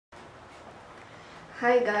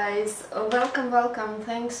Hi guys, welcome,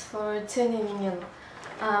 thanks for tuning in.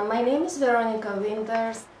 My name is Veronica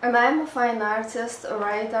and I'm a fine artist,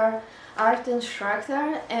 writer, art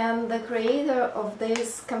instructor and the creator of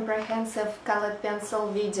this comprehensive colored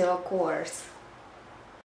pencil video course.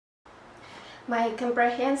 My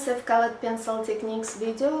comprehensive colored pencil techniques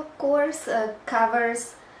video course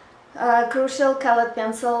covers crucial colored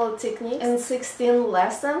pencil techniques in 16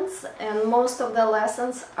 lessons, and most of the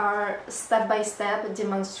lessons are step-by-step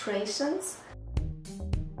demonstrations.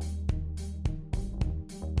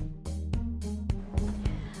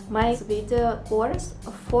 My video course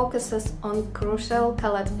focuses on crucial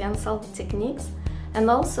colored pencil techniques and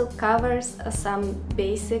also covers some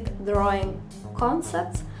basic drawing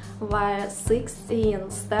concepts via 16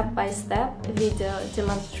 step-by-step video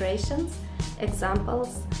demonstrations,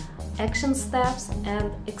 examples, action steps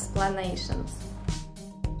and explanations.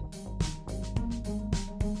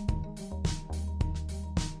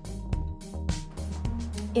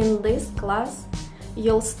 In this class,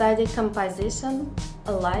 you'll study composition,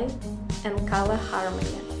 light and color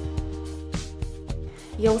harmony.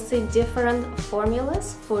 You'll see different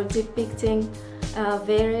formulas for depicting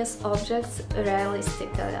various objects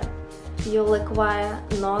realistically. You'll acquire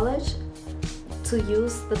knowledge to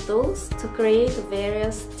use the tools to create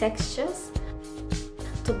various textures,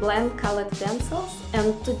 to blend colored pencils,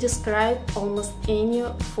 and to describe almost any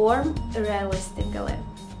form realistically.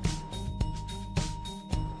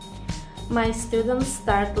 My students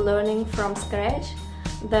start learning from scratch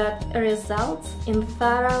that results in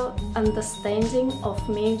thorough understanding of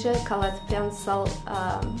major colored pencil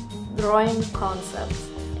drawing concepts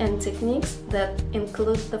and techniques that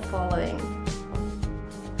include the following.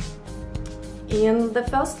 In the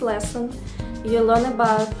first lesson, you learn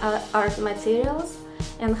about art materials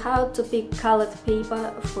and how to pick colored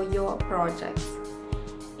paper for your projects.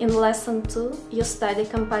 In lesson 2, you study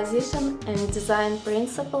composition and design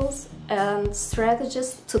principles and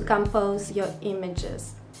strategies to compose your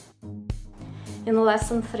images. In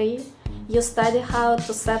lesson 3, you study how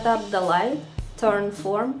to set up the light, turn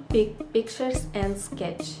form, pick pictures and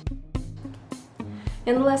sketch.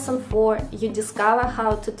 In lesson 4, you discover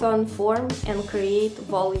how to turn form and create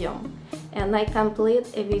volume, and I complete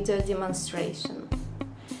a video demonstration.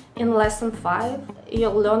 In lesson 5,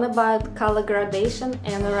 you'll learn about color gradation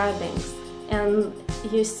and rubbings, and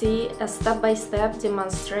you see a step-by-step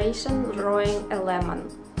demonstration drawing a lemon.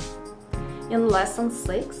 In lesson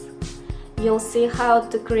 6, you'll see how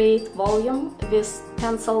to create volume with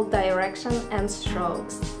pencil direction and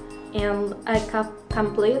strokes, and I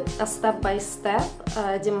complete a step-by-step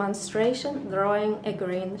demonstration drawing a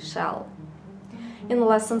green shell. In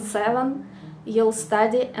lesson 7, you'll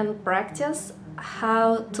study and practice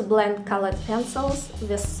how to blend colored pencils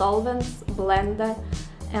with solvents, blender,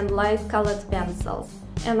 and light-colored pencils,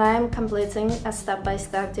 and I am completing a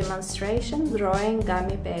step-by-step demonstration drawing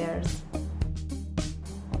gummy bears.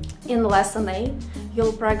 In lesson 8,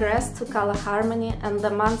 you'll progress to color harmony and the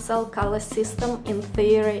Mansell color system in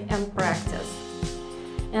theory and practice,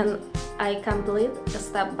 and I complete a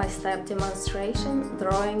step-by-step demonstration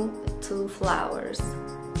drawing 2 flowers.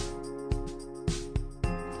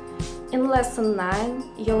 In lesson 9,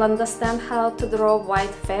 you'll understand how to draw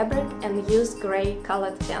white fabric and use gray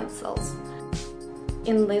colored pencils.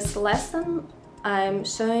 In this lesson, I'm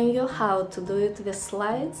showing you how to do it with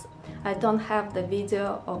slides. I don't have the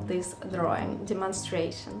video of this drawing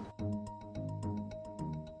demonstration.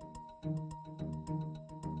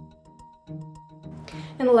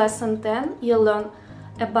 In lesson 10, you'll learn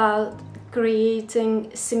about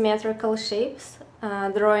creating symmetrical shapes,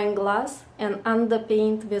 drawing glass and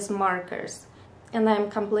underpaint with markers, and I'm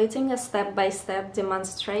completing a step-by-step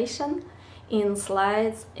demonstration in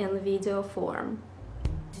slides and video form.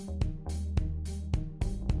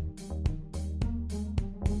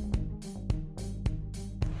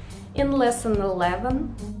 In lesson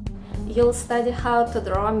 11, you'll study how to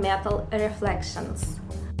draw metal reflections.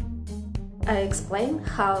 I explain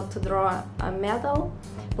how to draw a metal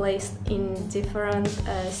placed in different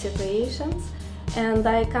situations, and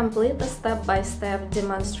I complete a step-by-step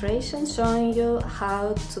demonstration showing you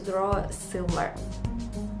how to draw silver.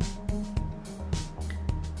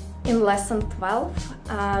 In lesson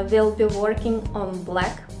 12, we'll be working on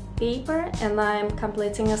black paper, and I'm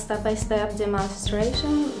completing a step-by-step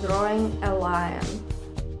demonstration drawing a lion.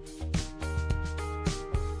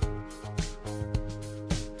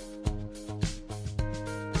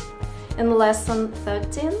 In lesson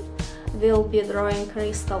 13, we'll be drawing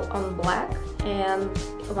crystal on black, and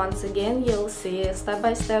once again you'll see a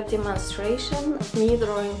step-by-step demonstration of me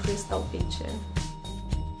drawing crystal picture.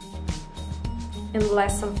 In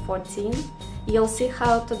lesson 14, you'll see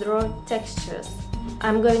how to draw textures.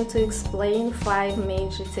 I'm going to explain 5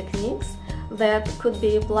 major techniques that could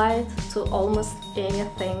be applied to almost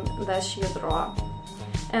anything that you draw.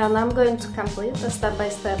 And I'm going to complete a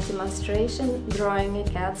step-by-step demonstration drawing a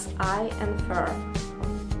cat's eye and fur.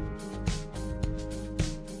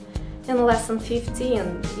 In lesson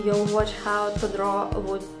 15, you'll watch how to draw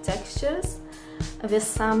wood textures with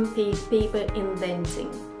some paper indenting.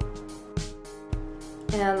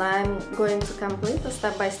 And I'm going to complete a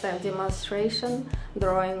step-by-step demonstration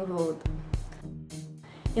drawing wood.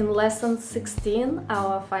 In lesson 16,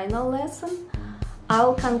 our final lesson,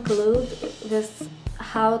 I'll conclude with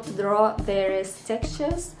how to draw various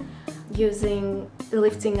textures using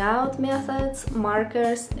lifting out methods,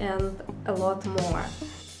 markers, and a lot more.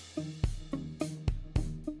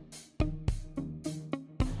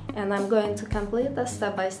 And I'm going to complete a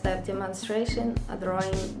step-by-step demonstration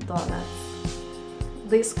drawing donuts.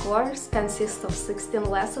 This course consists of 16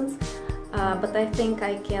 lessons, but I think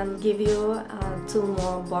I can give you 2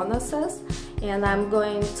 more bonuses, and I'm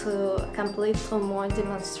going to complete 2 more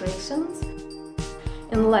demonstrations.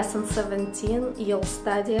 In lesson 17, you'll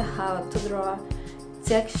study how to draw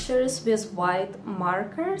textures with white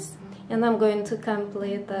markers, and I'm going to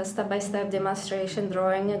complete a step-by-step demonstration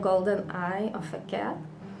drawing a golden eye of a cat.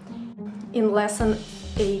 In lesson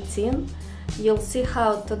 18, you'll see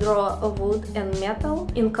how to draw a wood and metal,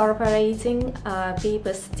 incorporating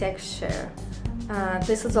paper's texture.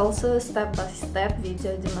 This is also a step-by-step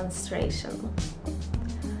video demonstration.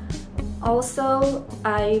 Also,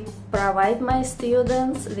 I provide my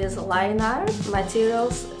students with line art,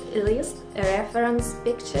 materials list, reference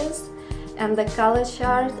pictures, and the color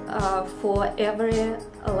chart for every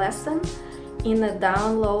lesson in a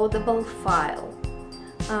downloadable file.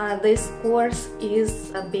 This course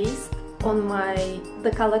is based on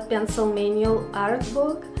the Colored Pencil Manual art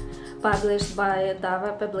book published by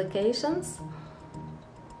Dava Publications.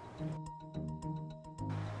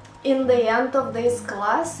 In the end of this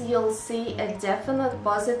class, you'll see a definite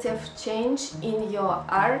positive change in your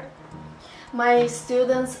art. My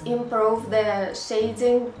students improve the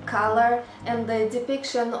shading, color, and the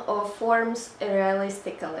depiction of forms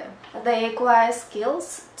realistically. They acquire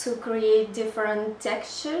skills to create different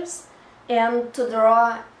textures and to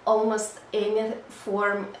draw almost any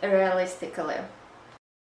form realistically.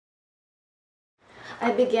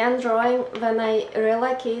 I began drawing when I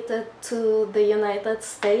relocated to the United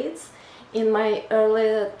States in my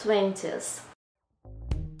early 20s.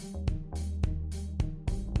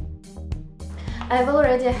 I've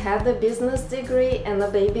already had a business degree and a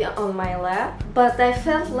baby on my lap, but I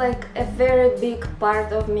felt like a very big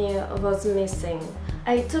part of me was missing.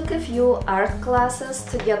 I took a few art classes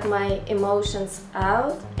to get my emotions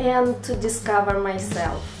out and to discover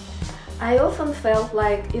myself. I often felt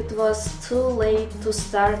like it was too late to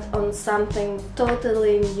start on something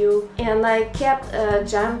totally new, and I kept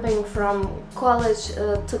jumping from college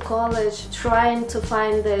to college, trying to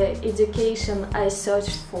find the education I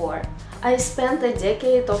searched for. I spent a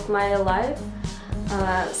decade of my life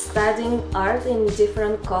studying art in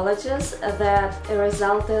different colleges that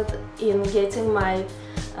resulted in getting my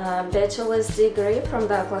bachelor's degree from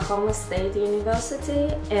the Oklahoma State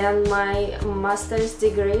University and my master's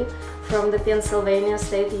degree from the Pennsylvania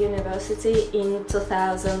State University in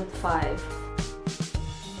 2005.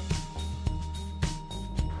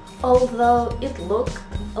 Although it looked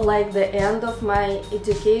like the end of my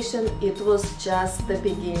education, it was just the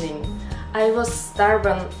beginning. I was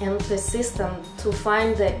stubborn and persistent to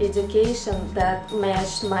find the education that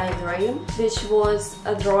matched my dream, which was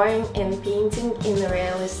drawing and painting in a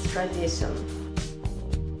realist tradition.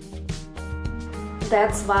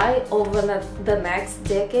 That's why over the next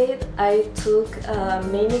decade I took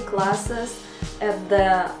many classes at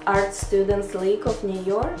the Art Students League of New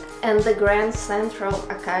York and the Grand Central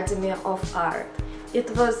Academy of Art. It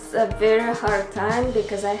was a very hard time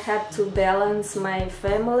because I had to balance my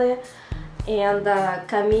family and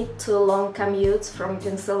commit to long commutes from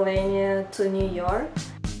Pennsylvania to New York.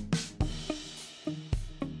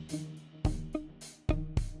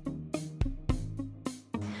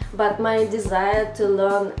 But my desire to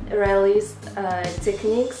learn realist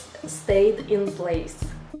techniques stayed in place.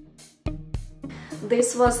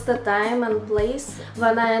 This was the time and place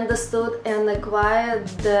when I understood and acquired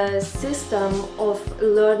the system of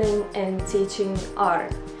learning and teaching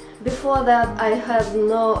art. Before that, I had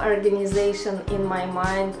no organization in my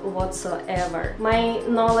mind whatsoever. My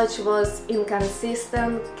knowledge was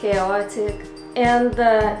inconsistent, chaotic, and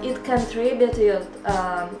it contributed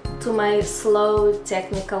to my slow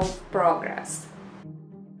technical progress.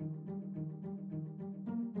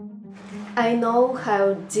 I know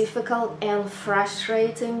how difficult and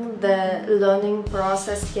frustrating the learning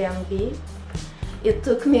process can be. It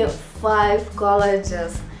took me 5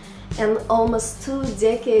 colleges and almost 2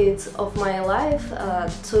 decades of my life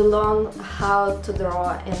to learn how to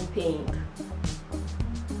draw and paint.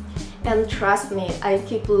 And trust me, I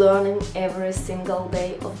keep learning every single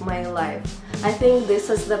day of my life. I think this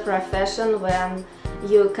is the profession when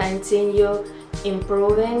you continue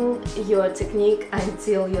improving your technique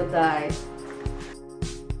until you die.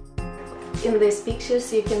 In these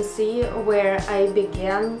pictures you can see where I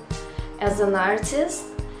began as an artist.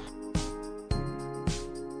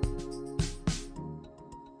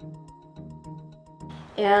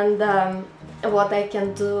 And what I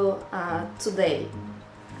can do today.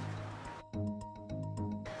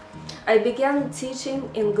 I began teaching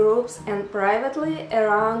in groups and privately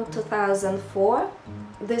around 2004.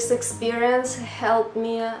 This experience helped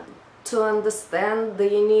me to understand the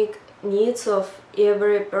unique needs of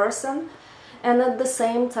every person, and at the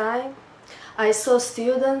same time I saw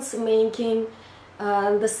students making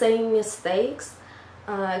the same mistakes,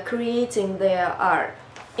 creating their art.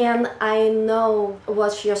 And I know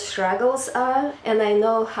what your struggles are, and I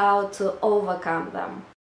know how to overcome them.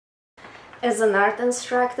 As an art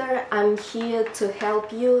instructor, I'm here to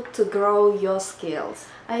help you to grow your skills.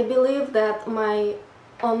 I believe that my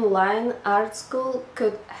online art school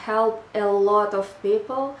could help a lot of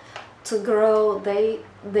people to grow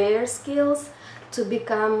their skills to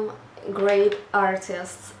become great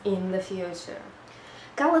artists in the future.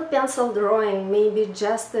 Colored pencil drawing may be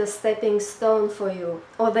just a stepping stone for you,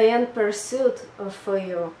 or the end pursuit for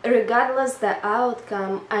you. Regardless the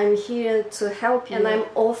outcome, I'm here to help you, and I'm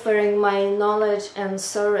offering my knowledge and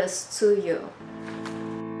service to you.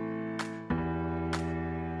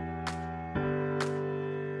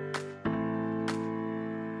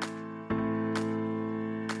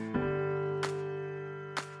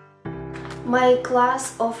 My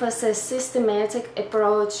class offers a systematic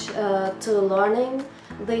approach to learning.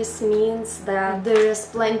 This means that there is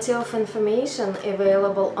plenty of information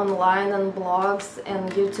available online on blogs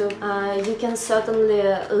and YouTube. You can certainly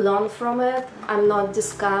learn from it. I'm not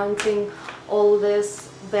discounting all this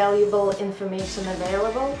valuable information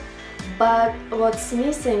available, but what's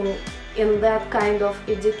missing in that kind of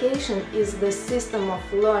education is the system of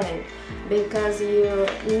learning, because you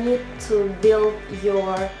need to build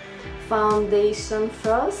your foundation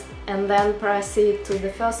first and then proceed to the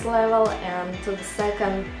first level and to the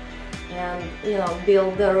second, and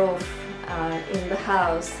build the roof in the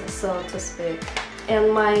house, so to speak.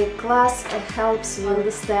 And my class helps you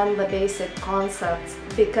understand the basic concepts,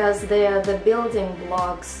 because they are the building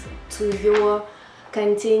blocks to your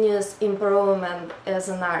continuous improvement as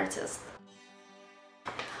an artist.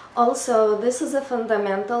 Also, this is a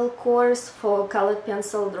fundamental course for colored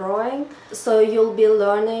pencil drawing, so you'll be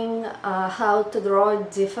learning how to draw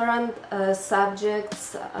different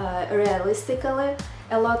subjects realistically.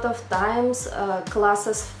 A lot of times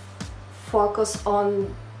classes focus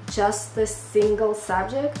on just a single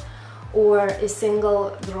subject or a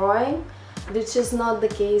single drawing, which is not the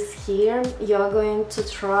case here. You're going to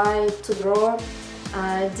try to draw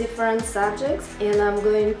different subjects, and I'm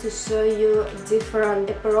going to show you different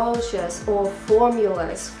approaches or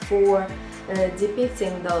formulas for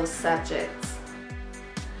depicting those subjects.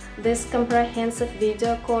 This comprehensive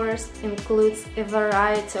video course includes a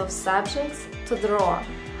variety of subjects to draw,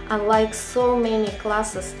 unlike so many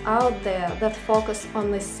classes out there that focus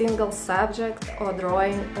on a single subject or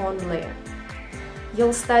drawing only.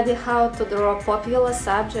 You'll study how to draw popular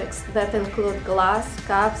subjects that include glass,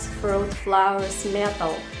 cups, fruit, flowers,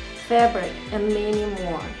 metal, fabric, and many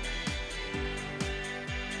more.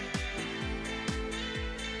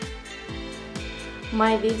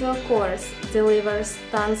 My video course delivers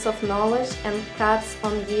tons of knowledge and cuts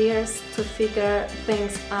on years to figure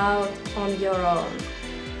things out on your own.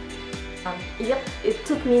 It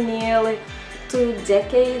took me nearly 2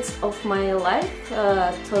 decades of my life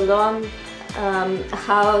to learn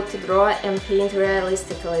how to draw and paint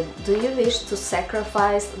realistically. Do you wish to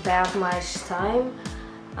sacrifice that much time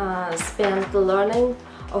spent learning?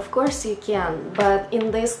 Of course you can, but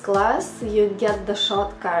in this class you get the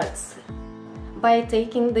shortcuts. By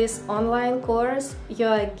taking this online course, you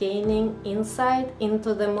are gaining insight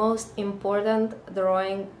into the most important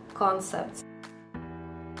drawing concepts.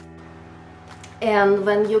 And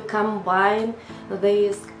when you combine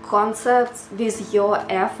these concepts with your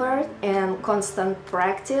effort and constant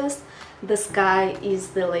practice, the sky is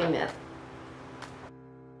the limit.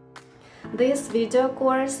 This video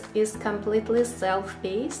course is completely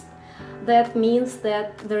self-paced. That means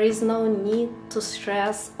that there is no need to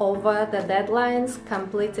stress over the deadlines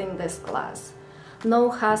completing this class.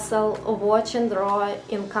 No hassle of watch and draw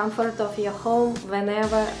in comfort of your home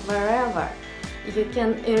whenever, wherever. You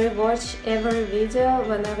can rewatch every video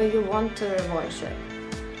whenever you want to rewatch it,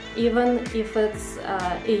 even if it's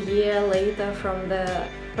a year later from the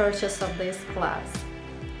purchase of this class.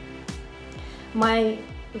 My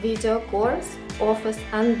video course offers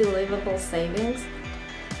unbelievable savings.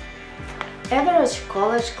 Average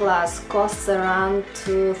college class costs around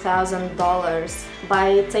 $2,000.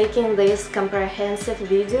 By taking this comprehensive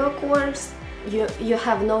video course, you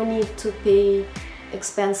have no need to pay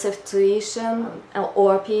expensive tuition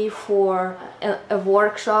or pay for a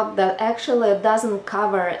workshop that actually doesn't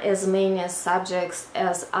cover as many subjects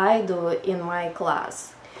as I do in my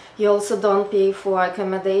class. You also don't pay for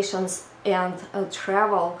accommodations and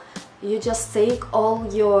travel. You just take all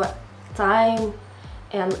your time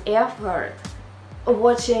and effort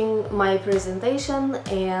watching my presentation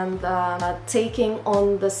and taking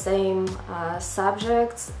on the same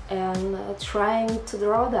subjects and trying to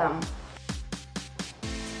draw them.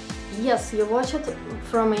 Yes, you watch it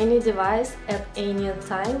from any device at any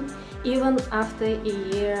time, even after a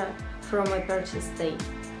year from a purchase date.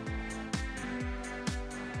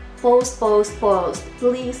 Post.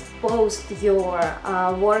 Please post your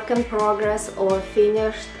work in progress or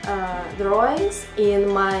finished drawings in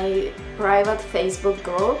my private Facebook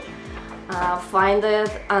group. Find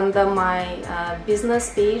it under my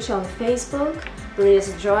business page on Facebook.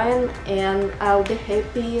 Please join and I'll be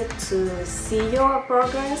happy to see your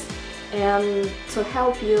progress and to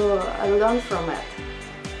help you learn from it.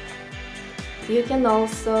 You can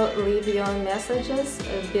also leave your messages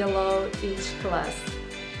below each class.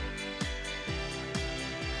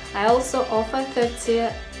 I also offer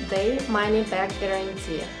 30-day money-back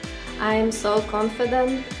guarantee. I am so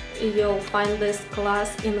confident you'll find this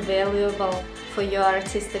class invaluable for your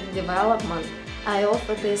artistic development. I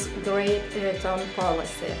offer this great return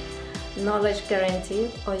policy, knowledge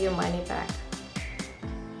guaranteed or your money back.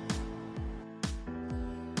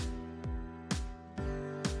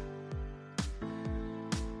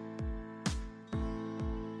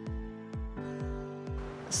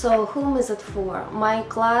 So whom is it for? My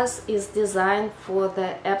class is designed for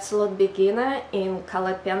the absolute beginner in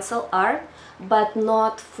colored pencil art, but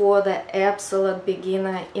not for the absolute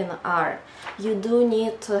beginner in art. You do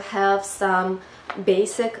need to have some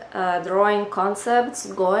basic drawing concepts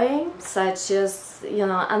going, such as,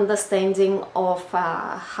 understanding of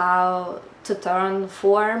how to turn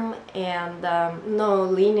form and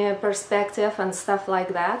linear perspective and stuff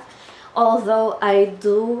like that. Although I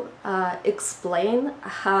do explain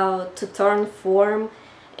how to turn form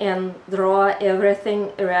and draw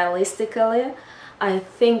everything realistically, I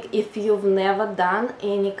think if you've never done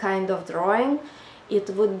any kind of drawing, it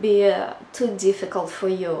would be too difficult for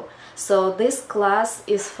you. So this class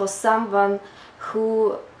is for someone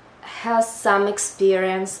who has some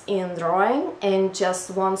experience in drawing and just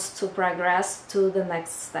wants to progress to the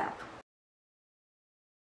next step.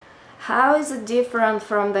 How is it different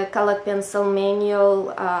from the colored pencil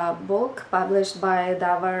manual book published by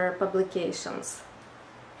Dover Publications?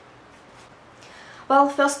 Well,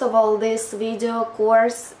 first of all, this video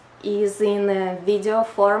course is in a video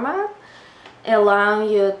format, allowing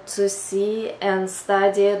you to see and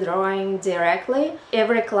study drawing directly.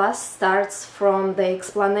 Every class starts from the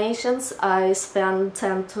explanations. I spend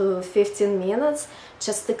 10 to 15 minutes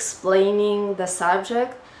just explaining the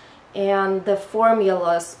subject and the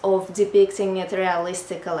formulas of depicting it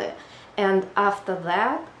realistically, and after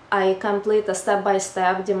that I complete a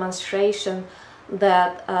step-by-step demonstration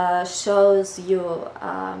that shows you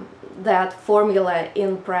that formula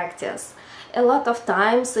in practice. A lot of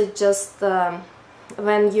times it just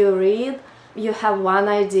when you read you have one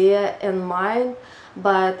idea in mind,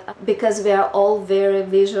 but because we are all very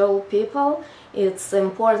visual people, it's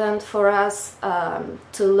important for us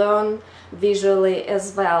to learn visually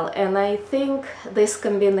as well, and I think this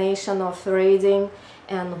combination of reading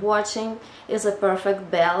and watching is a perfect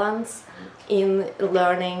balance in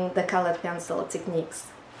learning the colored pencil techniques.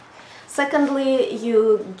 Secondly,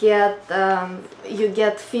 you get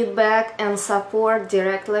feedback and support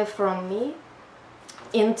directly from me,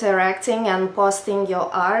 interacting and posting your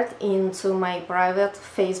art into my private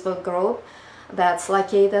Facebook group that's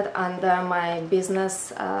located under my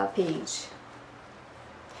business page.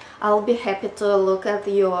 I'll be happy to look at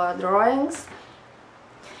your drawings.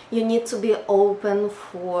 You need to be open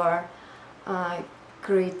for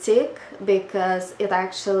critique because it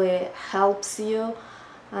actually helps you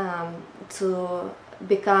to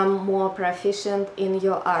become more proficient in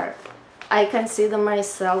your art. I consider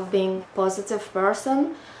myself being a positive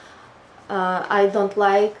person. I don't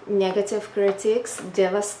like negative critiques,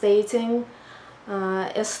 devastating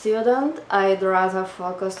a student. I'd rather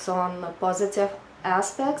focus on positive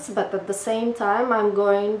aspects, but at the same time I'm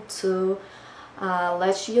going to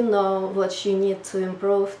let you know what you need to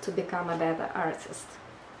improve to become a better artist.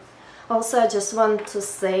 Also, I just want to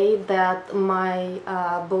say that my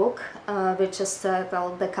book, which is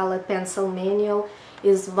titled The Colored Pencil Manual,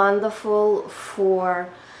 is wonderful for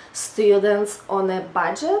students on a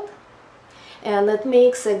budget, and it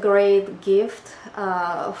makes a great gift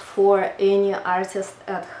for any artist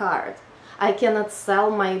at heart. I cannot sell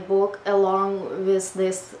my book along with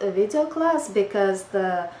this video class because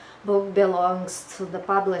the book belongs to the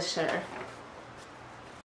publisher.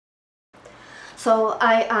 So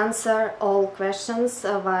I answer all questions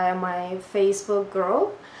via my Facebook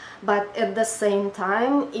group, but at the same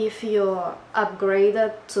time, if you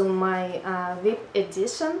upgraded to my VIP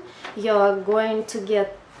edition, you're going to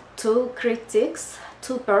get two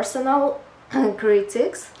personal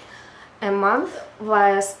critiques a month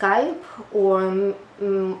via Skype or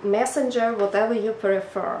Messenger, whatever you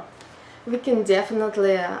prefer. We can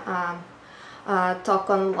definitely talk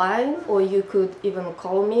online, or you could even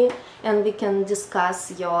call me and we can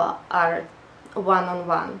discuss your art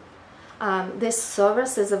one-on-one. This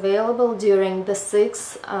service is available during the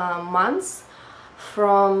 6 months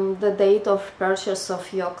from the date of purchase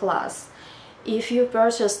of your class. If you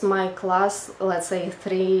purchased my class, let's say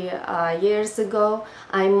 3 years ago,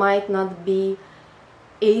 I might not be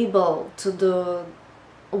able to do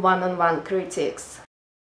one-on-one critiques.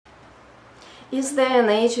 Is there an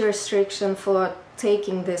age restriction for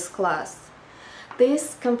taking this class?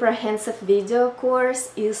 This comprehensive video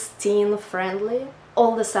course is teen-friendly.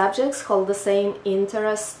 All the subjects hold the same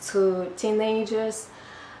interest to teenagers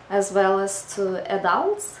as well as to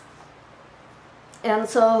adults. And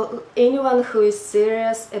so anyone who is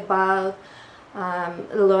serious about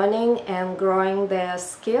learning and growing their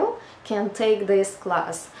skill can take this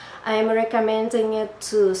class. I am recommending it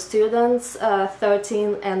to students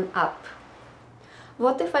 13 and up.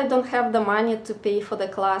 What if I don't have the money to pay for the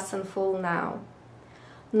class in full now?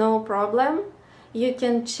 No problem. You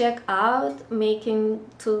can check out making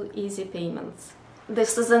 2 easy payments.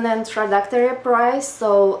 This is an introductory price,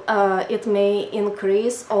 so it may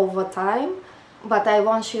increase over time, but I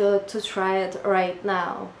want you to try it right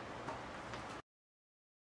now.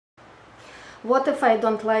 What if I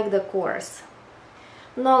don't like the course?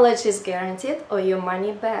 Knowledge is guaranteed or your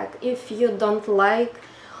money back. If you don't like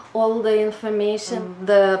all the information,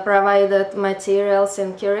 the provided materials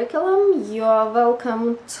and curriculum, you are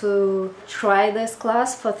welcome to try this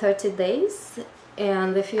class for 30 days.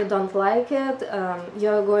 And if you don't like it,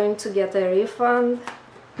 you're going to get a refund.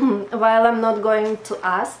 While I'm not going to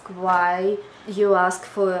ask why you ask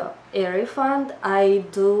for a refund, I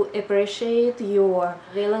do appreciate your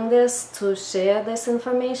willingness to share this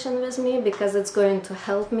information with me, because it's going to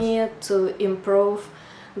help me to improve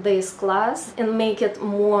this class and make it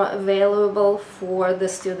more valuable for the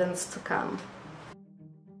students to come.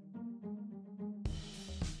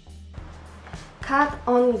 Cut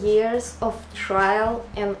on years of trial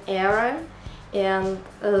and error and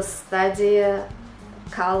study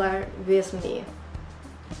color with me.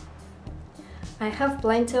 I have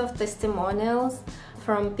plenty of testimonials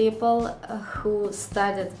from people who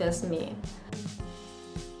studied with me.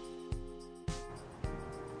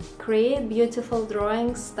 Create beautiful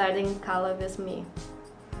drawings studying color with me.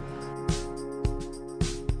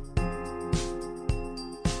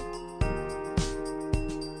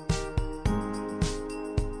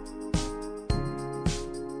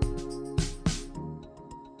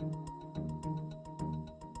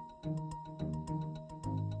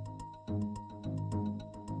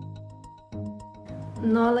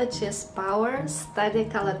 Knowledge is power. Study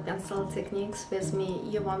colored pencil techniques with me.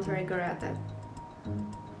 You won't regret it.